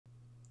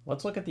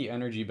Let's look at the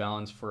energy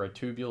balance for a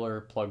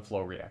tubular plug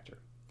flow reactor.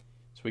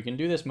 So we can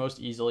do this most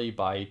easily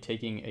by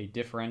taking a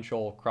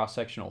differential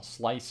cross-sectional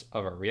slice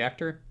of a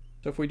reactor.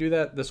 So if we do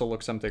that, this will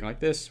look something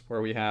like this,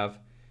 where we have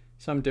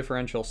some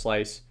differential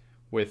slice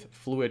with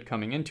fluid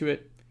coming into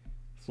it,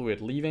 fluid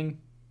leaving.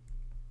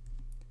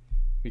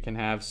 We can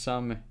have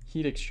some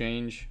heat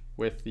exchange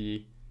with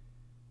the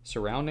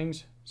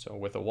surroundings, so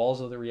with the walls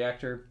of the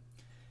reactor.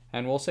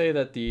 And we'll say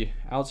that the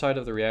outside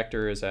of the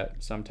reactor is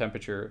at some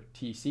temperature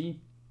Tc.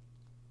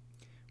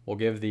 We'll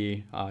give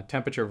the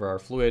temperature of our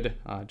fluid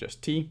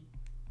just T.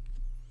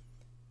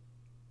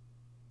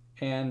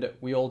 And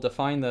we'll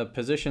define the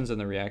positions in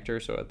the reactor.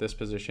 So at this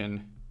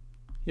position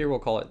here, we'll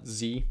call it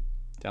Z,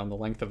 down the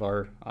length of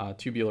our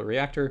tubular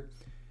reactor.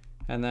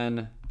 And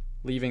then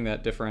leaving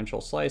that differential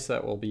slice,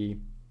 that will be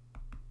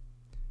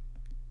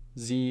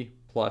Z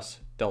plus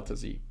delta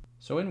Z.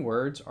 So in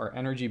words, our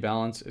energy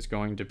balance is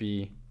going to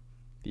be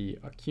the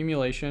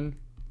accumulation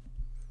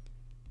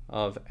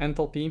of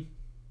enthalpy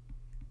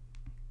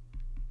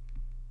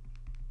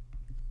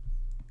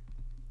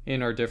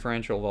in our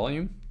differential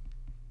volume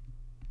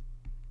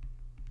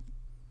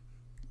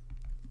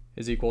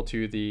is equal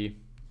to the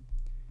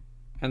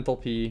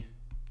enthalpy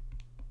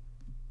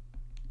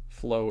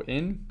flow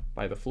in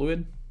by the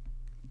fluid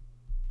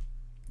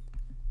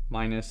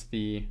minus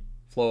the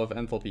flow of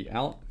enthalpy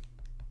out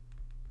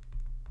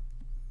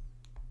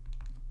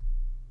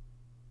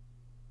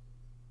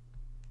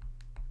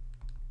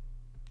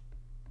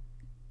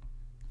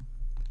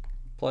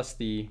plus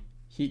the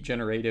heat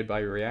generated by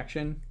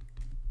reaction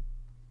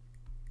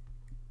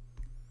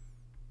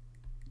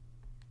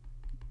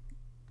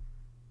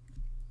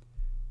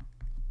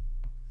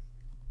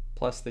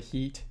plus the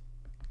heat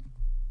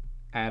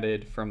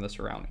added from the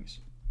surroundings.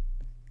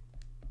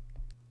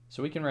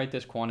 So we can write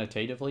this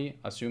quantitatively,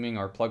 assuming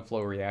our plug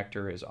flow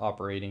reactor is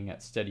operating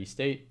at steady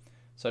state,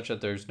 such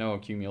that there's no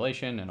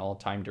accumulation and all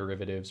time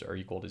derivatives are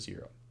equal to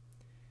 0.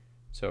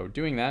 So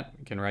doing that,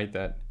 we can write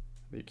that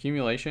the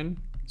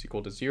accumulation is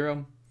equal to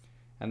 0,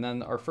 and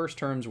then our first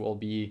terms will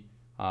be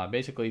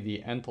basically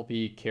the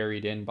enthalpy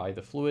carried in by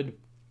the fluid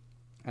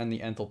and the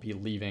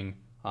enthalpy leaving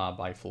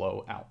by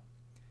flow out.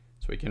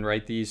 So we can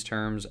write these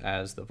terms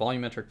as the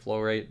volumetric flow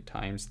rate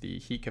times the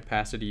heat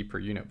capacity per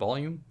unit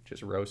volume, which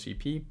is rho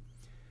Cp,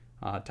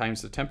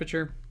 times the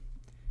temperature.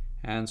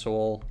 And so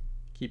we'll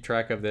keep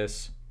track of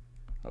this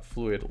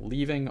fluid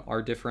leaving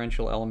our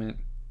differential element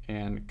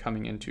and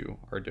coming into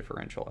our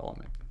differential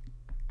element.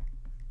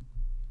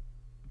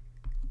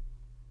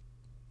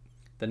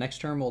 The next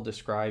term will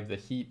describe the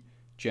heat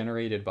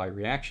generated by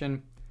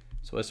reaction.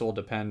 So this will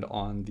depend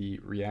on the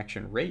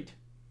reaction rate,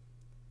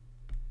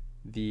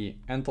 the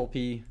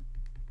enthalpy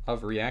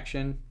of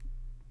reaction,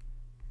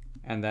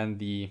 and then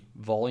the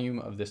volume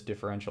of this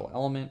differential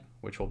element,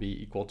 which will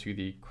be equal to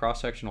the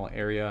cross-sectional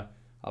area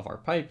of our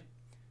pipe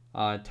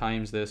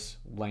times this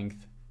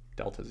length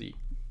delta Z.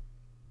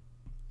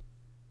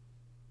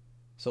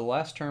 So the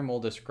last term will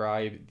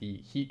describe the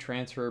heat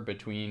transfer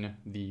between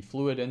the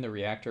fluid in the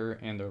reactor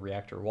and the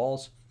reactor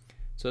walls.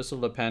 So this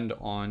will depend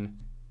on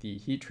the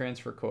heat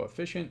transfer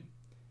coefficient,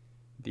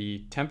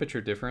 the temperature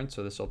difference,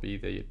 so this will be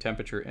the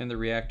temperature in the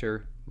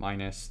reactor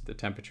minus the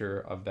temperature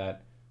of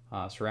that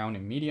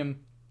surrounding medium,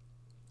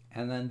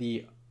 and then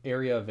the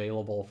area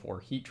available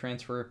for heat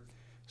transfer.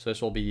 So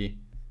this will be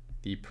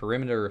the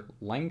perimeter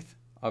length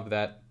of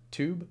that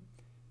tube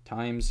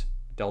times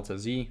delta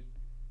Z,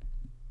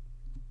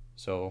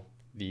 so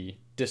the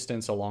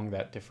distance along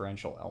that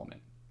differential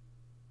element.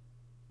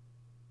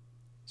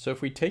 So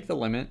if we take the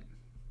limit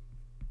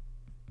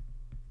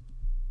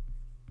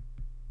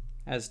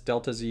as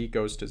delta Z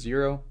goes to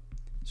 0,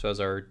 so as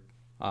our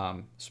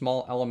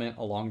small element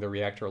along the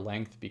reactor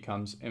length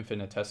becomes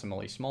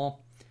infinitesimally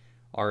small,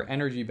 our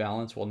energy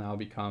balance will now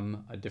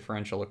become a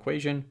differential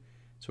equation.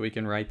 So we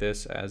can write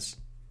this as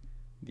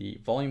the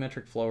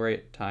volumetric flow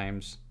rate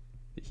times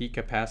the heat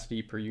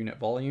capacity per unit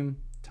volume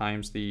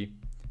times the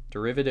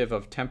derivative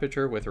of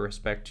temperature with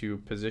respect to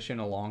position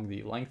along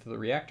the length of the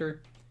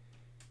reactor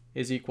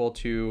is equal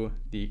to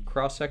the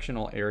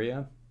cross-sectional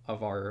area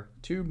of our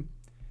tube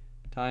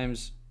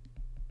times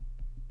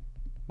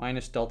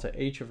minus delta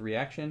H of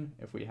reaction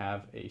if we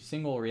have a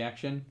single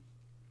reaction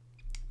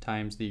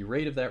times the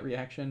rate of that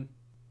reaction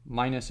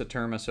minus a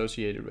term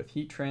associated with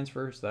heat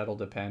transfer, so that'll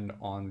depend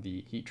on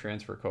the heat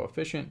transfer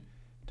coefficient,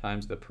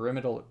 times the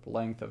perimeter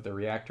length of the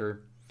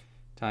reactor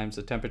times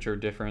the temperature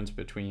difference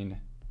between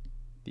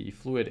the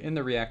fluid in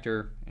the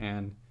reactor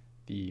and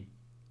the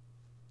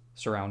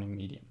surrounding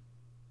medium.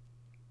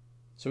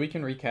 So we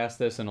can recast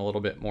this in a little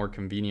bit more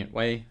convenient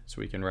way.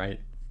 So we can write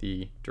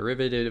the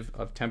derivative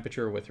of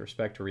temperature with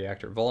respect to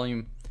reactor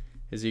volume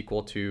is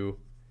equal to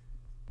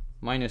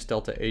minus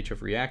delta H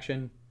of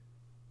reaction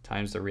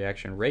times the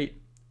reaction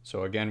rate.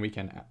 So again, we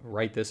can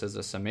write this as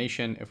a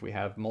summation if we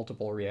have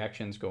multiple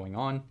reactions going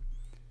on.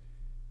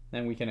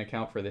 Then we can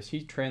account for this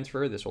heat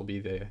transfer. This will be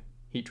the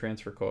heat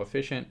transfer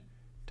coefficient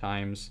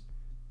times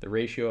the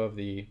ratio of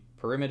the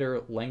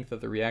perimeter length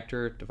of the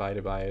reactor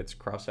divided by its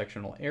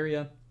cross-sectional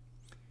area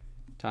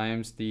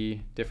times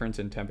the difference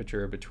in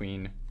temperature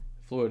between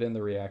fluid in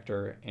the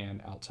reactor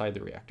and outside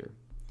the reactor.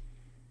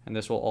 And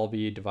this will all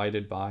be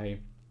divided by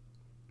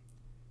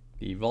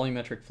the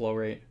volumetric flow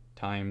rate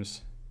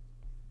times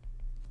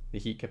the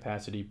heat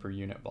capacity per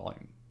unit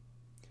volume.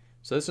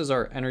 So this is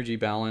our energy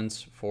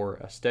balance for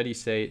a steady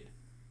state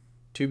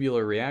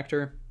tubular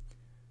reactor.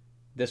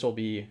 This will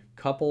be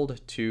coupled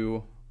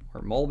to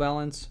our mole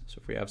balance. So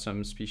if we have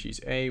some species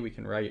A, we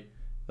can write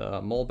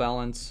the mole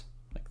balance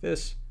like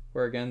this,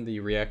 where again the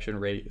reaction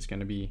rate is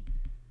going to be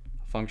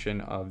a function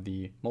of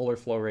the molar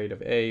flow rate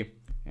of A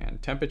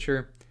and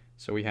temperature.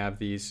 So we have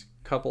these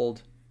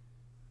coupled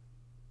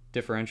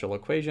differential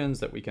equations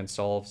that we can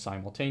solve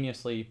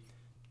simultaneously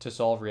to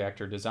solve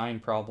reactor design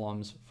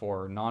problems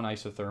for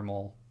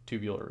non-isothermal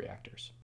tubular reactors.